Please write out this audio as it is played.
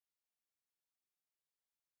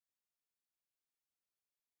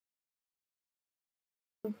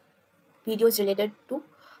videos related to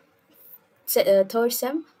third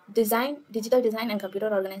sem digital design and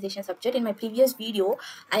computer organization subject. In my previous video,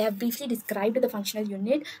 I have briefly described the functional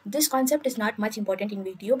unit. This concept is not much important in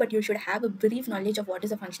video, but you should have a brief knowledge of what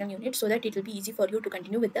is a functional unit so that it will be easy for you to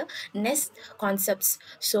continue with the next concepts.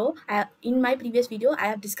 So in my previous video, I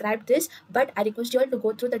have described this, but I request you all to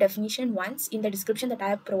go through the definition once in the description that I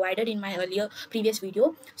have provided in my earlier previous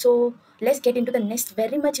video. So let's get into the next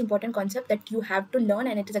very much important concept that you have to learn,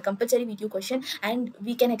 and it is a compulsory video question, and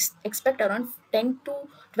we can expect around 10 to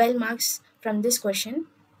 12 marks from this question.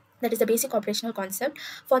 That is the basic operational concept.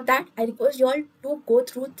 For that, I request you all to go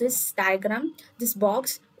through this diagram, this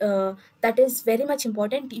box. That is very much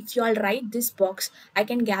important. If you all write this box, I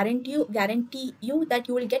can guarantee you that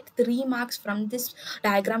you will get 3 marks from this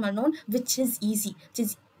diagram alone, which is easy. It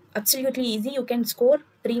is absolutely easy. You can score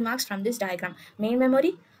 3 marks from this diagram. Main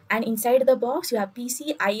memory, and inside the box you have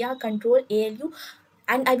PC, IR, control, ALU,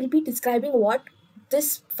 and I will be describing what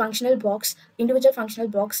this individual functional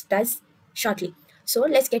box does shortly. So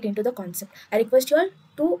let's get into the concept. I request you all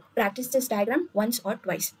to practice this diagram once or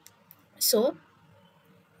twice. So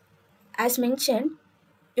as mentioned,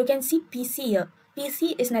 you can see PC here.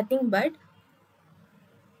 PC is nothing but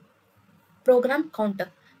program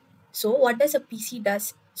counter. So what does a PC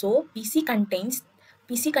does? So PC contains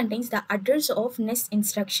the address of next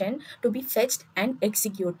instruction to be fetched and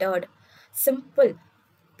executed. Simple.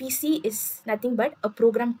 PC is nothing but a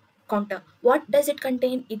program counter. What does it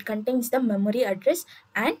contain? It contains the memory address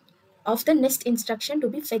and of the next instruction to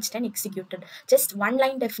be fetched and executed. Just one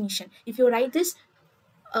line definition. If you write this,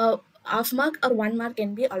 half mark or 1 mark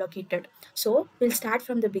can be allocated. So we'll start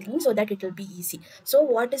from the beginning so that it will be easy. So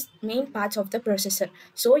what is main parts of the processor?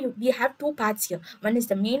 So we have 2 parts here. One is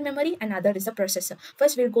the main memory and other is the processor.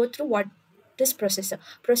 First we'll go through what this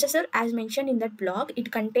processor, as mentioned in that block,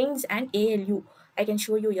 it contains an ALU. I can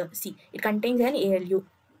show you here. See, it contains an ALU,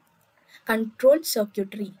 control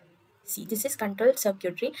circuitry. See, this is control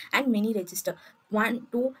circuitry and many register. 1,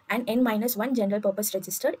 2 and n-1 general purpose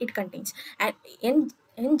register it contains. And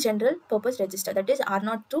in general purpose register, that is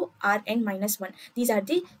R0 to Rn-1. These are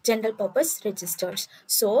the general purpose registers.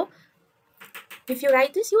 So if you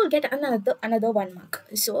write this, you will get another 1 mark.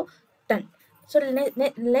 So done. So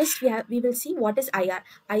next we will see what is IR.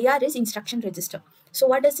 IR is instruction register. So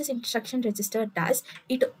what does this instruction register does?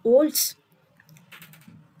 It holds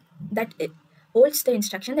the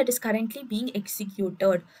instruction that is currently being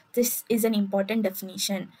executed. This is an important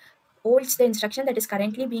definition. Holds the instruction that is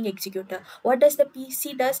currently being executed. What does the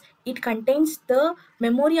PC does? It contains the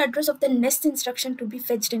memory address of the next instruction to be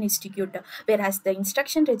fetched and executed, whereas the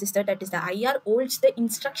instruction register, that is the IR, holds the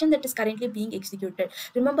instruction that is currently being executed.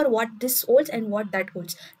 Remember what this holds and what that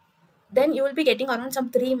holds. Then you will be getting around some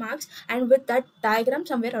 3 marks, and with that diagram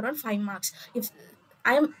somewhere around 5 marks. If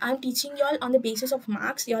I'm teaching you all on the basis of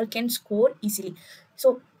marks, you all can score easily.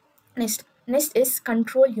 So next is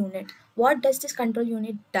control unit. What does this control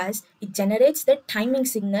unit does? It generates the timing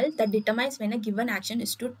signal that determines when a given action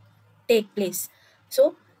is to take place.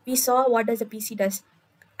 So we saw what does a PC does.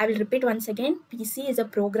 I will repeat once again. PC is a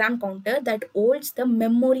program counter that holds the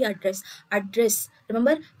memory address.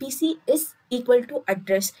 Remember, PC is equal to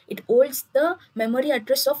address. It holds the memory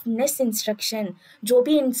address of next instruction. जो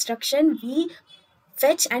भी instruction we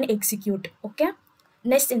fetch and execute. Okay,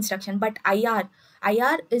 next instruction. But IR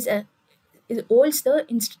holds the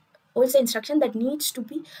instruction that needs to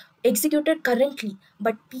be executed currently.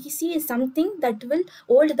 But PC is something that will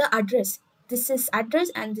hold the address. This is address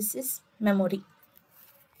and this is memory.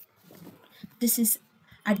 This is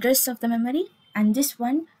address of the memory, and this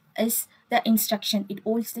one is the instruction. It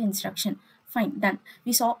holds the instruction. Fine, done.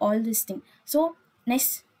 We saw all this thing. So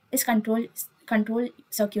next is control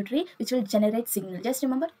circuitry, which will generate signal. Just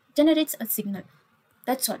remember, generates a signal.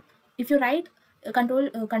 That's all. If you write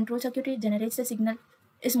control circuitry generates the signal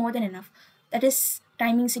is more than enough. That is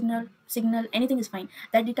timing signal, anything is fine.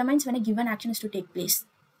 That determines when a given action is to take place.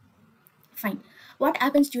 Fine. What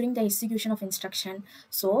happens during the execution of instruction?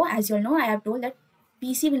 So as you all know, I have told that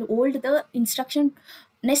PC will hold the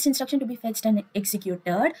next instruction to be fetched and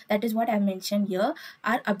executed. That is what I have mentioned here,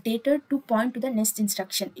 are updated to point to the next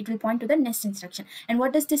instruction. It will point to the next instruction. And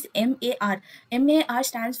what does this MAR? MAR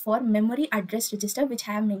stands for memory address register, which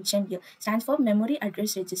I have mentioned here. Stands for memory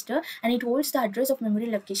address register, and it holds the address of memory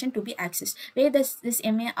location to be accessed. Where does this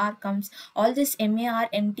MAR comes? All this MAR,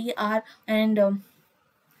 MTR, and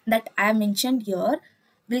that I have mentioned here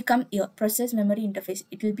will come here. Process memory interface.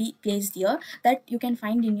 It will be placed here, that you can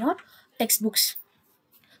find in your textbooks.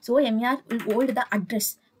 So MAR will hold the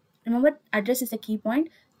address. Remember, address is the key point.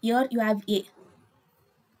 Here you have A.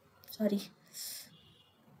 Sorry.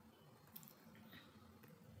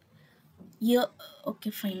 here, okay,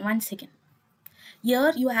 fine, 1 second.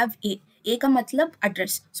 Here you have a का मतलब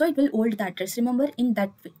address, so it will hold the address, remember, in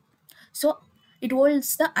that way. So it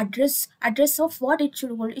holds the address of what it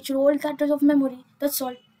should hold. It should hold the address of memory. That's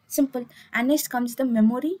all, simple. And next comes the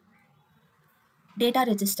memory data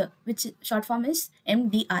register, which short form is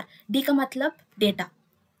MDR. D का मतलब data.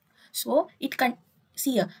 So it can,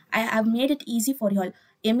 see here, I have made it easy for you all.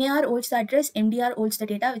 MAR holds the address, MDR holds the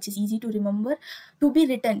data, which is easy to remember. To be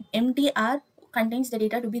written, MDR contains the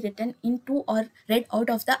data to be written into or read out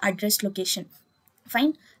of the address location.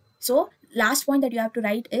 Fine. So last point that you have to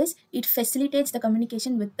write is it facilitates the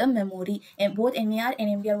communication with the memory. And both MAR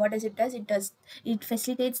and MDR, what does? It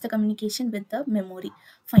facilitates the communication with the memory.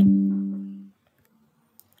 Fine.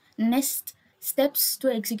 Next, steps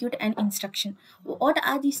to execute an instruction. What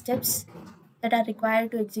are the steps that are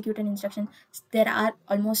required to execute an instruction? There are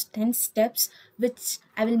almost 10 steps, which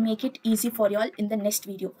I will make it easy for you all in the next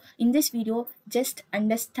video. In this video, just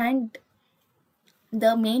understand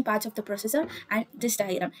the main parts of the processor and this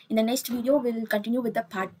diagram. In the next video, we will continue with the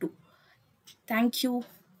part 2. Thank you.